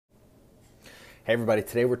Hey everybody,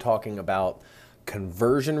 today we're talking about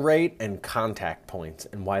conversion rate and contact points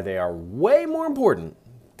and why they are way more important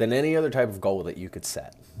than any other type of goal that you could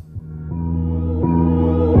set.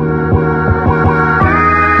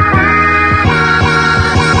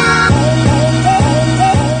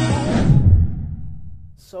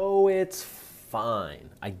 So it's fine.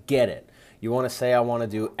 I get it. You want to say I want to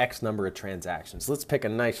do X number of transactions. Let's pick a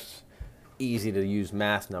nice, easy to use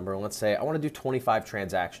math number. And let's say I want to do 25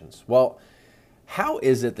 transactions. Well, how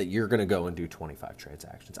is it that you're going to go and do 25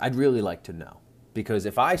 transactions? I'd really like to know. Because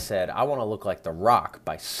if I said, I want to look like The Rock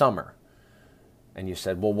by summer, and you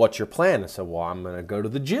said, well, what's your plan? I said, well, I'm going to go to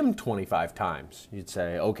the gym 25 times. You'd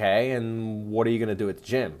say, okay, and what are you going to do at the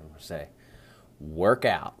gym? I'd say, work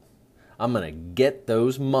out. I'm going to get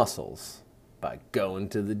those muscles by going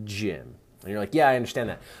to the gym. And you're like, yeah, I understand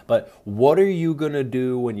that. But what are you going to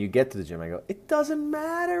do when you get to the gym? I go, it doesn't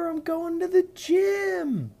matter. I'm going to the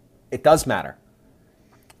gym. It does matter.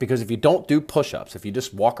 Because if you don't do push-ups, if you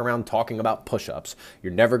just walk around talking about push-ups,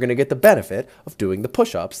 you're never going to get the benefit of doing the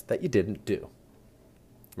push-ups that you didn't do.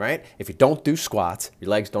 Right? If you don't do squats, your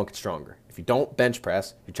legs don't get stronger. If you don't bench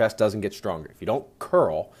press, your chest doesn't get stronger. If you don't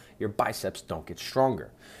curl, your biceps don't get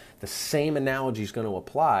stronger. The same analogy is going to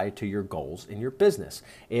apply to your goals in your business.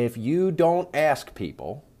 If you don't ask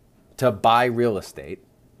people to buy real estate,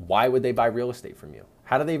 why would they buy real estate from you?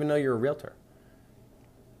 How do they even know you're a realtor?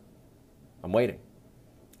 I'm waiting.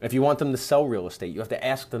 If you want them to sell real estate, you have to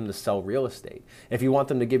ask them to sell real estate. If you want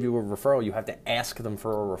them to give you a referral, you have to ask them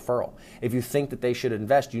for a referral. If you think that they should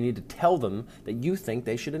invest, you need to tell them that you think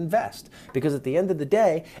they should invest. Because at the end of the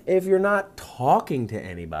day, if you're not talking to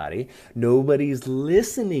anybody, nobody's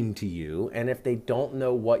listening to you. And if they don't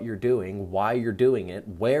know what you're doing, why you're doing it,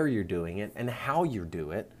 where you're doing it, and how you do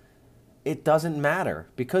it, it doesn't matter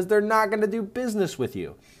because they're not going to do business with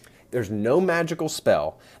you. There's no magical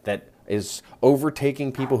spell that is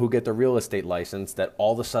overtaking people who get the real estate license that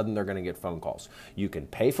all of a sudden they're going to get phone calls. You can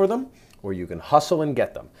pay for them or you can hustle and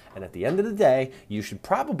get them. And at the end of the day, you should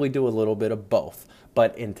probably do a little bit of both.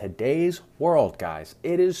 But in today's world, guys,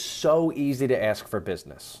 it is so easy to ask for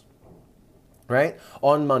business. Right?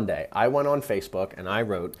 On Monday, I went on Facebook and I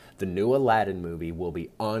wrote, the new Aladdin movie will be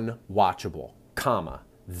unwatchable, comma,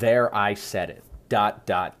 there I said it. ...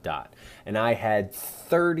 And I had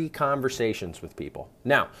 30 conversations with people.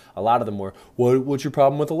 Now, a lot of them were, what's your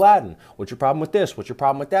problem with Aladdin? What's your problem with this? What's your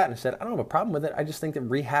problem with that? And I said, I don't have a problem with it. I just think that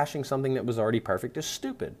rehashing something that was already perfect is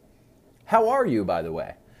stupid. How are you, by the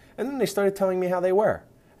way? And then they started telling me how they were.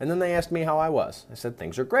 And then they asked me how I was. I said,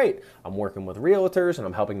 things are great. I'm working with realtors and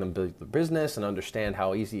I'm helping them build the business and understand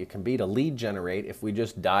how easy it can be to lead generate if we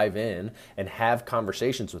just dive in and have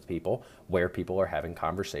conversations with people where people are having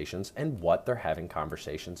conversations and what they're having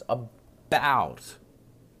conversations about.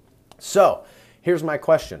 So here's my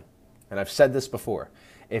question, and I've said this before.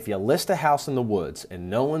 If you list a house in the woods and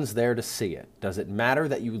no one's there to see it, does it matter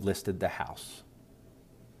that you listed the house?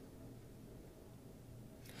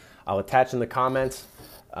 I'll attach in the comments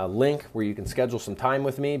a link where you can schedule some time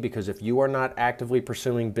with me, because if you are not actively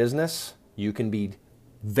pursuing business, you can be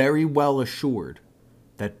very well assured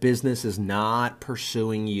that business is not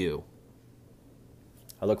pursuing you.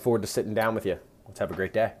 I look forward to sitting down with you. Let's have a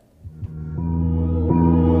great day.